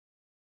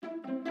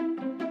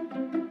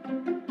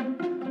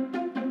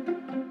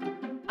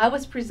I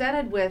was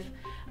presented with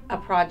a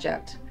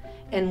project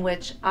in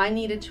which I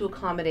needed to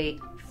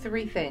accommodate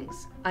three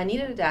things. I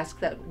needed a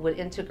desk that would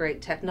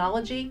integrate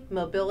technology,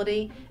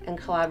 mobility, and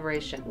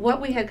collaboration.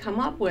 What we had come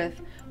up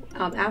with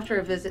after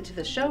a visit to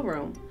the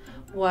showroom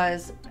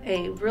was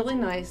a really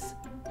nice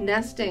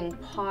nesting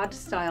pod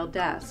style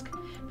desk,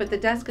 but the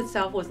desk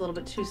itself was a little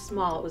bit too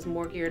small. It was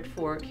more geared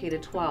for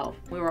K-12.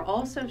 We were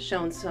also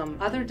shown some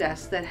other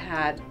desks that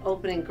had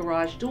opening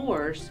garage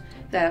doors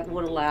that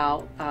would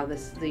allow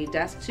the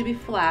desk to be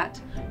flat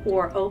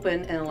or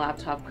open, and a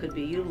laptop could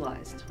be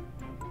utilized.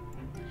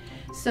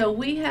 So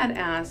we had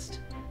asked,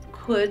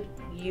 could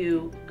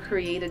you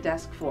create a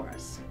desk for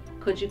us?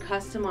 Could you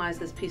customize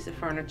this piece of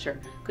furniture?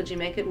 Could you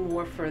make it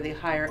more for the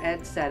higher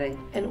ed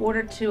setting? In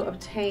order to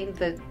obtain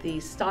the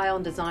style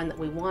and design that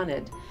we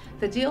wanted,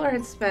 the dealer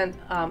had spent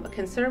a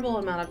considerable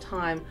amount of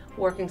time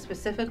working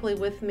specifically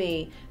with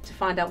me to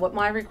find out what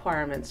my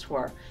requirements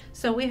were.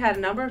 So we had a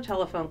number of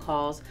telephone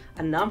calls,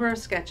 a number of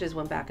sketches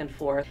went back and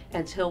forth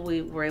until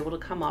we were able to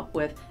come up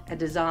with a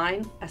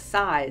design, a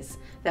size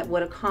that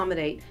would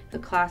accommodate the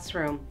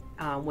classroom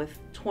with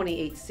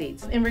 28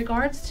 seats. In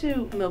regards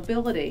to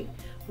mobility,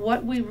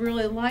 what we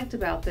really liked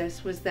about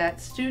this was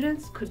that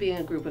students could be in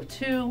a group of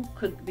 2,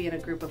 could be in a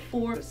group of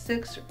 4,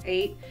 6, or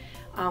 8,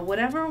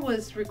 whatever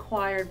was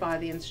required by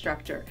the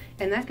instructor.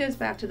 And that goes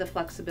back to the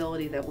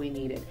flexibility that we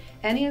needed.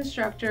 Any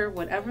instructor,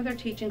 whatever their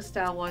teaching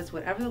style was,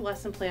 whatever the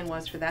lesson plan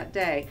was for that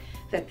day,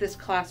 that this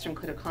classroom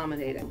could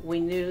accommodate it. We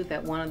knew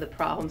that one of the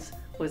problems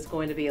was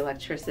going to be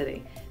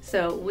electricity.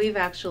 So we've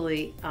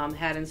actually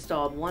had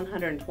installed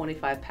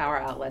 125 power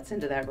outlets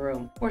into that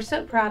room. We're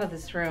so proud of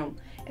this room.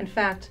 In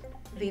fact,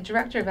 the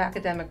Director of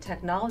Academic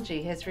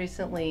Technology has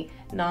recently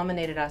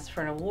nominated us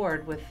for an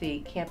award with the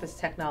Campus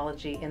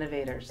Technology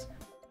Innovators.